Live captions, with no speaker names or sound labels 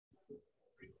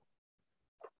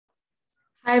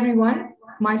Hi everyone,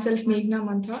 myself Meghna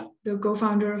Mantha, the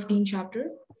co-founder of Teen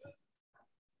Chapter.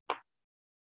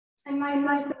 And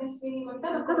myself is Srini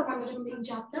Mantha, the co-founder of Teen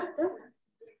Chapter.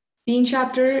 Teen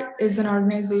Chapter is an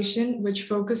organization which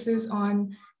focuses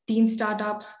on teen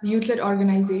startups, youth-led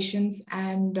organizations,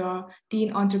 and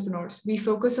teen entrepreneurs. We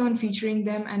focus on featuring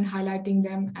them and highlighting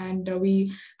them, and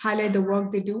we highlight the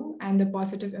work they do and the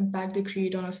positive impact they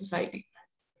create on our society.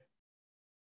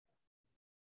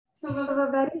 So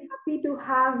we're very happy to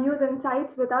have Youth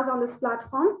Insights with us on this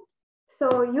platform.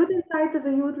 So Youth Insights is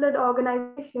a youth-led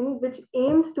organization which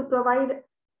aims to provide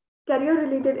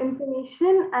career-related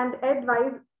information and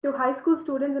advice to high school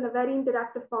students in a very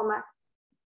interactive format.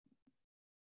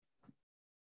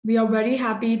 We are very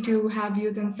happy to have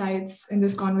Youth Insights in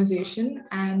this conversation,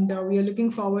 and we are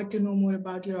looking forward to know more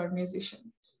about your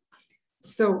organization.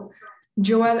 So,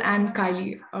 Joel and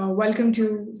Kylie, welcome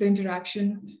to the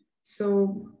interaction.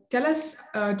 So, tell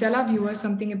our viewers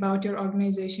something about your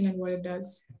organization and what it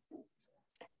does.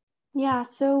 Yeah,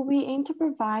 so we aim to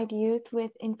provide youth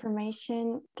with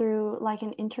information through like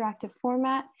an interactive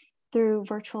format through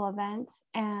virtual events,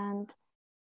 and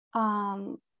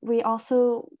we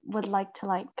also would like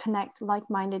to connect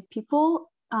like-minded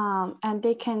people, and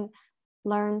they can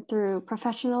learn through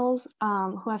professionals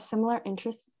who have similar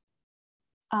interests.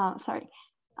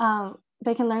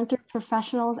 They can learn through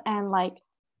professionals and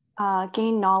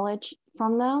gain knowledge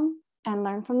from them and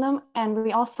learn from them. And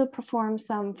we also perform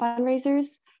some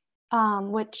fundraisers,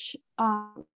 which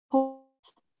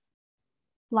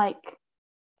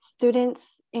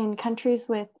students in countries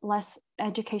with less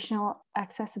educational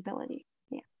accessibility.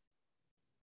 Yeah.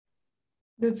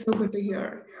 That's so good to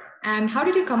hear. And how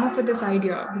did you come up with this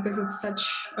idea? Because it's such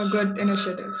a good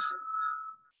initiative.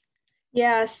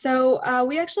 Yeah, so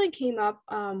we actually came up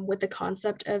with the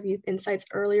concept of Youth Insights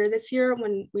earlier this year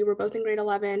when we were both in grade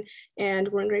 11 and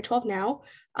we're in grade 12 now.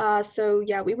 So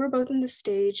yeah, we were both in the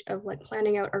stage of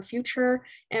planning out our future,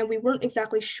 and we weren't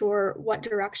exactly sure what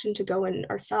direction to go in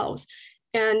ourselves.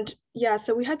 And yeah,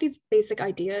 so we had these basic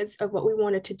ideas of what we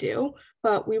wanted to do,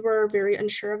 but we were very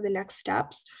unsure of the next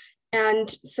steps.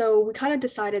 And so we kind of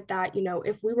decided that,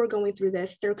 if we were going through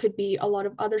this, there could be a lot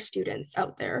of other students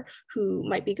out there who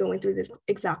might be going through this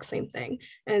exact same thing.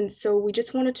 And so we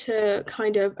just wanted to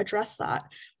kind of address that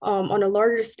on a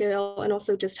larger scale and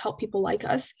also just help people like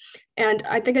us. And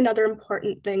I think another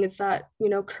important thing is that,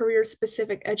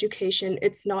 career-specific education,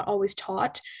 it's not always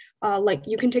taught.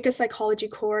 You can take a psychology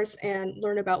course and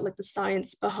learn about the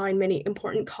science behind many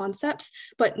important concepts,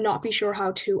 but not be sure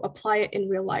how to apply it in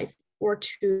real life or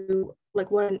to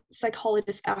what a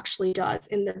psychologist actually does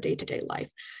in their day-to-day life.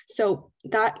 So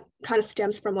that kind of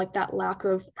stems from that lack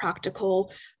of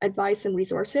practical advice and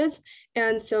resources.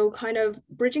 And so kind of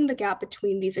bridging the gap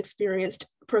between these experienced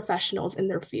professionals in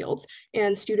their fields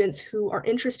and students who are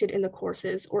interested in the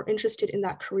courses or interested in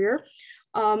that career.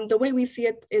 The way we see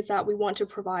it is that we want to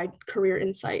provide career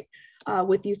insight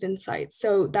with Youth Insights.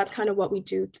 So that's kind of what we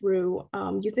do through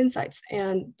Youth Insights.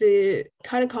 And the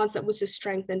kind of concept was just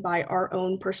strengthened by our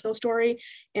own personal story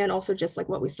and also just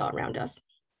what we saw around us.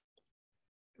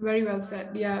 Very well said.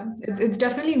 Yeah, it's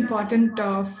definitely important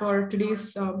for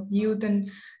today's youth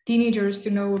and teenagers to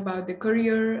know about the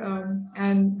career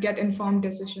and get informed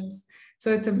decisions.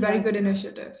 So it's a very good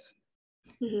initiative.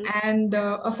 Mm-hmm. And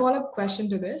a follow-up question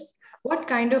to this. What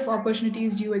kind of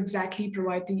opportunities do you exactly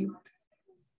provide to youth?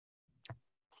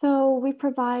 So we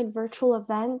provide virtual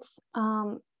events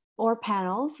or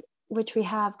panels, which we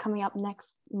have coming up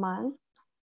next month.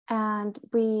 And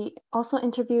we also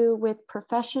interview with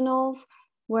professionals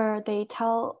where they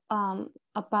tell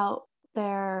about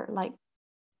their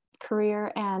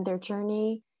career and their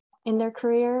journey in their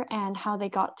career and how they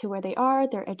got to where they are,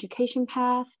 their education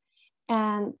path.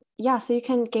 And yeah, so you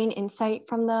can gain insight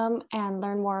from them and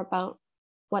learn more about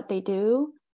what they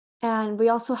do. And we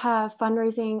also have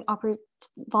fundraising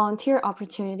volunteer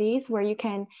opportunities where you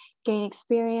can gain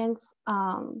experience,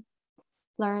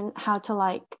 learn how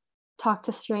to talk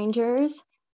to strangers,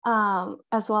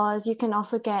 as well as you can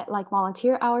also get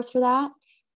volunteer hours for that.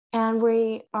 And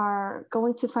we are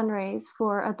going to fundraise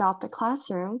for Adopt a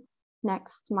Classroom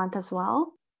next month as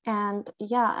well. And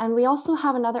yeah, and we also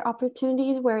have another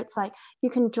opportunity where it's you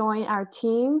can join our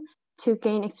team to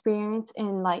gain experience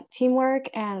in teamwork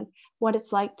and what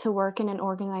it's like to work in an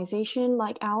organization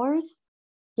like ours.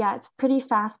 Yeah, it's pretty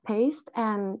fast paced,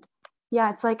 and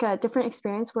yeah, it's a different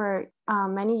experience where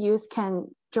many youth can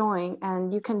join,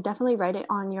 and you can definitely write it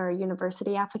on your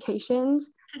university applications,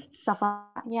 stuff like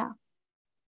that. Yeah.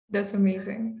 That's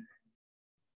amazing.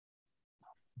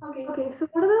 Okay, so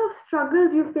what are the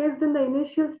struggles you faced in the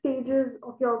initial stages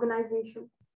of your organization?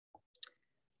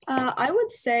 I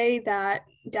would say that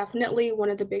definitely one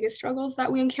of the biggest struggles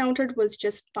that we encountered was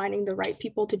just finding the right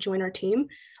people to join our team.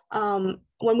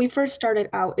 When we first started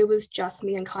out, it was just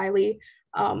me and Kylie.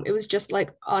 It was just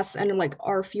like us and like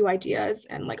our few ideas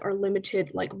and like our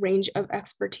limited like range of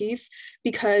expertise,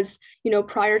 because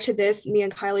prior to this, me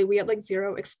and Kylie, we had like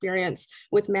zero experience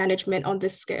with management on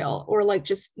this scale, or like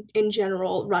just in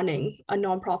general running a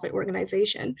nonprofit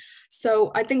organization.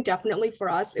 So I think definitely for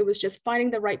us, it was just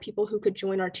finding the right people who could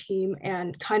join our team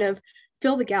and kind of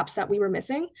fill the gaps that we were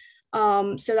missing.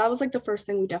 So that was like the first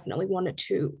thing we definitely wanted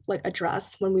to like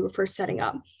address when we were first setting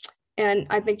up. And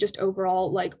I think just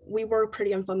overall, like we were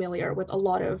pretty unfamiliar with a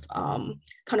lot of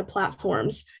kind of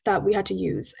platforms that we had to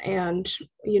use, and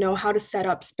how to set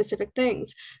up specific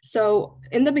things. So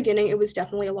in the beginning, it was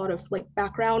definitely a lot of like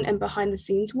background and behind the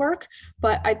scenes work.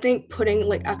 But I think putting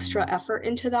like extra effort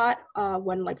into that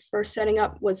when like first setting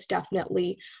up was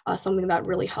definitely something that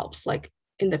really helps like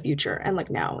in the future and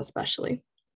like now especially.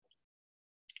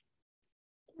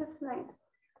 That's nice.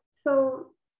 So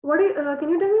can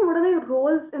you tell me what are the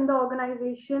roles in the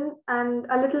organization and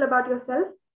a little about yourself?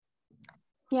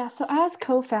 Yeah, so as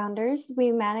co-founders,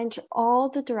 we manage all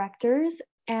the directors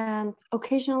and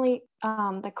occasionally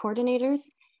the coordinators,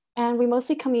 and we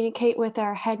mostly communicate with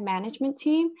our head management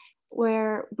team,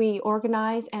 where we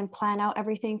organize and plan out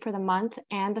everything for the month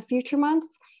and the future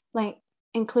months, like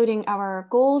including our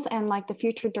goals and like the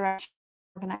future direction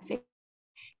of the organization.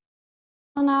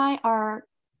 And I are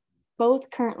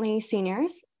both currently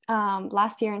seniors,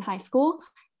 last year in high school,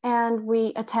 and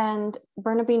we attend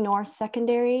Burnaby North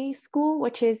Secondary School,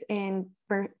 which is in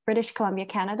British Columbia,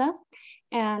 Canada.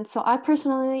 And so I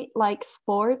personally like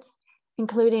sports,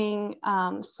 including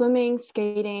swimming,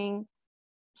 skating,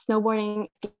 snowboarding.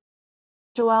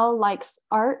 Joelle likes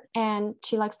art, and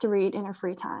she likes to read in her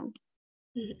free time.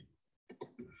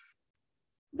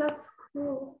 That's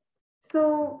cool.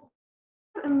 So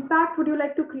what impact would you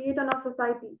like to create on our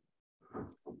society?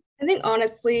 I think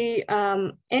honestly,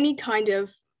 any kind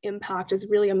of impact is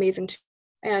really amazing too.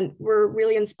 And we're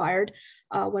really inspired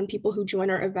when people who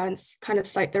join our events kind of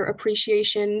cite their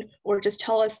appreciation or just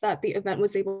tell us that the event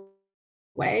was able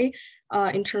way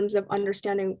in terms of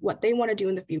understanding what they want to do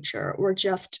in the future, or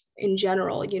just in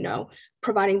general,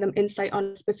 providing them insight on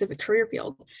a specific career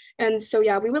field. And so,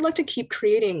 yeah, we would like to keep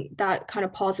creating that kind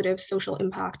of positive social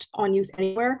impact on youth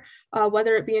anywhere,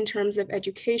 whether it be in terms of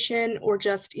education or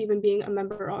just even being a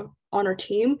member on our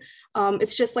team.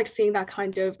 It's just like seeing that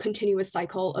kind of continuous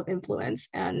cycle of influence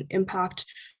and impact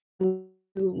who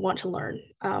want to learn.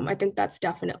 I think that's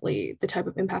definitely the type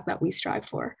of impact that we strive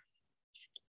for.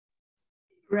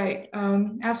 Right.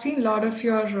 I've seen a lot of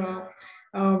your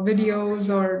videos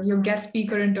or your guest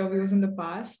speaker interviews in the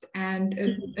past, and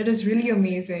it is really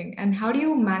amazing. And how do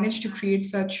you manage to create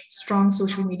such strong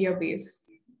social media base?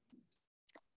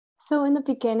 So in the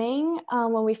beginning,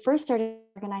 when we first started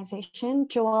the organization,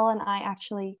 Joelle and I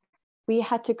we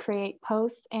had to create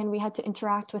posts, and we had to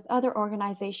interact with other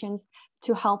organizations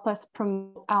to help us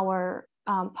promote our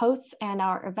posts and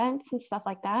our events and stuff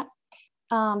like that.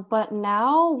 But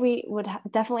now we would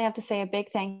definitely have to say a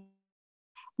big thank you to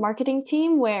the marketing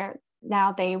team, where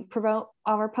now they promote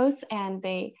our posts and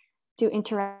they do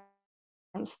interactive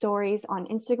stories on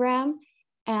Instagram,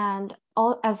 and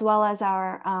as well as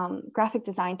our graphic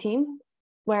design team,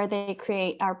 where they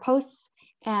create our posts,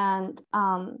 and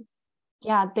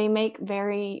yeah, they make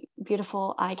very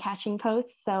beautiful eye-catching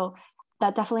posts. So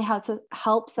that definitely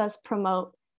helps us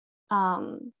promote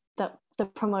the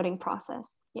promoting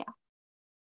process. Yeah.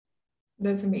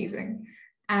 That's amazing.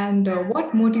 And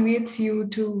what motivates you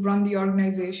to run the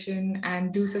organization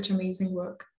and do such amazing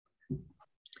work?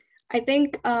 I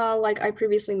think, like I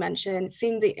previously mentioned,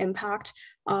 seeing the impact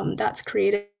that's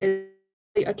created is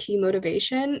a key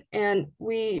motivation. And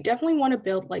we definitely want to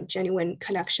build like genuine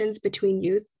connections between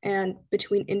youth and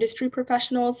between industry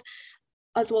professionals,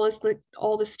 as well as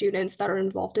all the students that are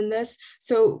involved in this.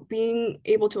 So being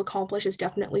able to accomplish is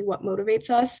definitely what motivates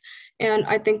us. And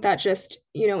I think that just,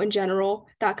 in general,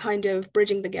 that kind of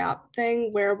bridging the gap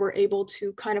thing where we're able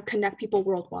to kind of connect people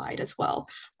worldwide as well.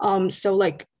 So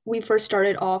like we first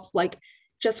started off like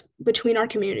just between our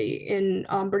community in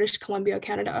British Columbia,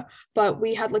 Canada, but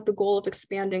we had like the goal of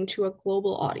expanding to a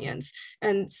global audience.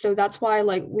 And so that's why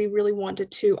like we really wanted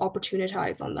to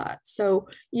opportunize on that. So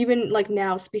even like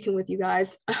now speaking with you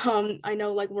guys, I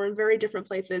know like we're in very different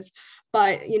places,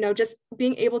 but just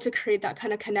being able to create that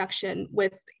kind of connection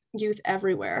with youth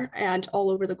everywhere and all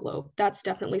over the globe, that's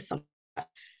definitely something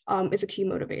that is a key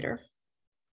motivator.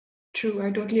 True,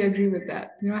 I totally agree with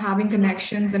that. Having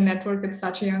connections and network at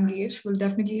such a young age will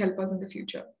definitely help us in the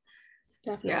future.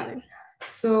 Definitely.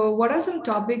 So what are some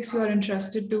topics you are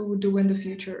interested to do in the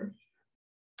future?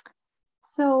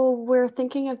 So we're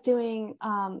thinking of doing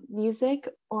music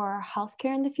or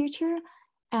healthcare in the future.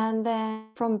 And then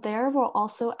from there, we'll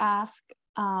also ask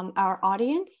our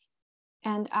audience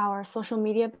and our social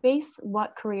media base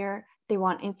what career they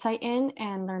want insight in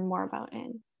and learn more about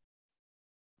in.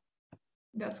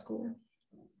 That's cool.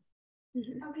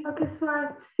 Okay, so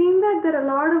I've seen that there are a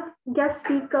lot of guest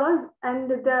speakers and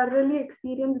they're really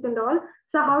experienced and all.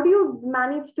 So how do you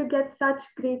manage to get such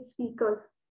great speakers?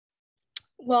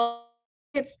 Well,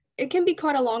 it can be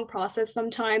quite a long process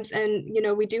sometimes, and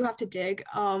we do have to dig.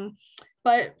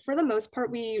 But for the most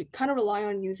part, we kind of rely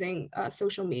on using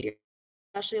social media,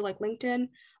 especially like LinkedIn,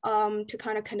 to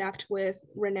kind of connect with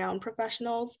renowned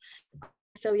professionals.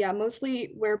 So yeah,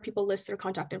 mostly where people list their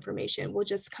contact information, we'll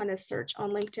just kind of search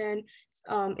on LinkedIn,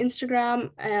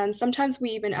 Instagram, and sometimes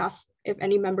we even ask if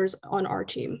any members on our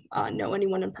team know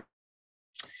anyone in person.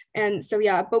 And so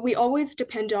yeah, but we always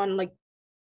depend on like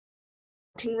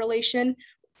working relation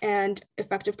and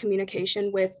effective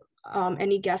communication with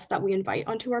any guests that we invite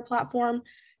onto our platform.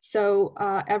 So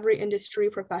every industry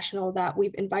professional that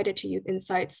we've invited to Youth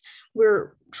Insights,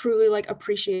 we're truly like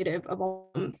appreciative of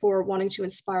all for wanting to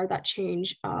inspire that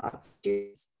change. That's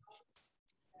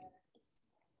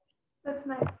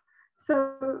nice.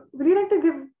 So would you like to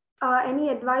give any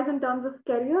advice in terms of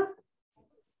career?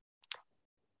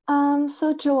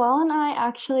 So Joelle and I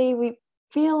actually, we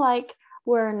feel like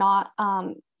we're not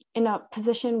in a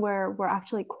position where we're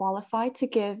actually qualified to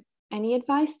give any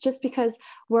advice, just because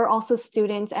we're also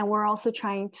students and we're also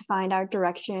trying to find our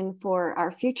direction for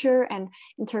our future and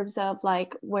in terms of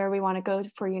like where we want to go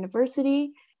for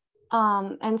university.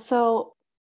 And so,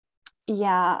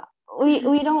 yeah,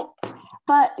 we don't,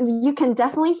 but you can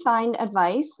definitely find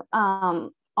advice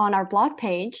on our blog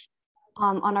page,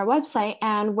 on our website,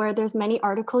 and where there's many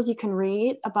articles you can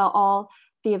read about all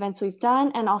the events we've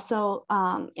done, and also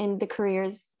in the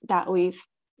careers that we've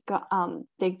got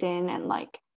digged in and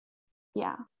like,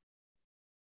 yeah.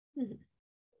 Yeah.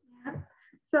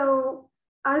 So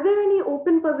are there any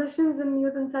open positions in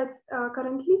Youth Insights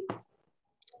currently?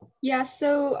 Yeah,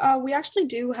 so we actually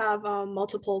do have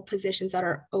multiple positions that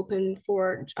are open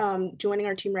for joining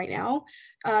our team right now.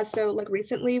 So like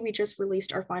recently, we just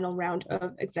released our final round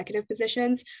of executive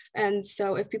positions. And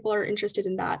so if people are interested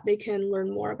in that, they can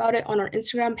learn more about it on our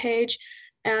Instagram page.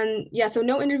 And yeah, so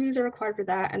no interviews are required for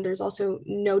that. And there's also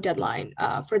no deadline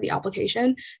for the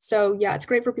application. So yeah, it's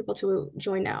great for people to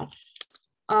join now.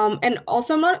 And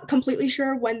also, I'm not completely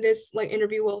sure when this like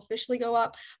interview will officially go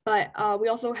up, but we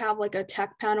also have like a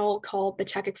tech panel called the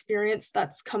Tech Experience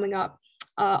that's coming up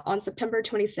on September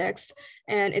 26th,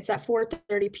 and it's at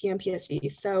 4:30 p.m.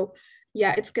 PST. So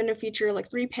yeah, it's going to feature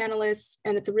like 3 panelists,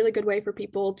 and it's a really good way for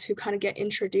people to kind of get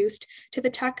introduced to the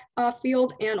tech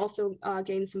field and also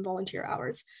gain some volunteer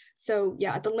hours. So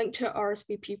yeah, the link to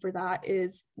RSVP for that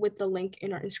is with the link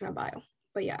in our Instagram bio.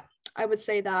 But yeah, I would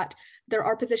say that there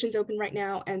are positions open right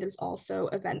now, and there's also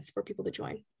events for people to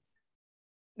join.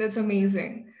 That's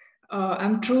amazing.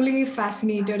 I'm truly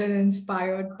fascinated and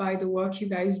inspired by the work you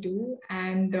guys do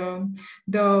and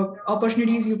the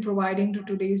opportunities you're providing to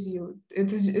today's youth.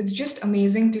 It's just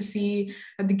amazing to see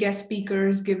the guest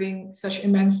speakers giving such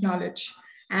immense knowledge.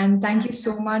 And thank you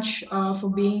so much for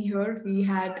being here. We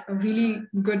had a really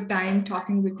good time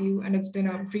talking with you, and it's been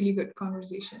a really good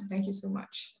conversation. Thank you so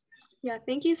much. Yeah,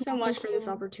 thank you so much for this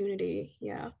opportunity.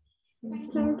 Yeah.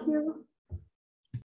 Thank you.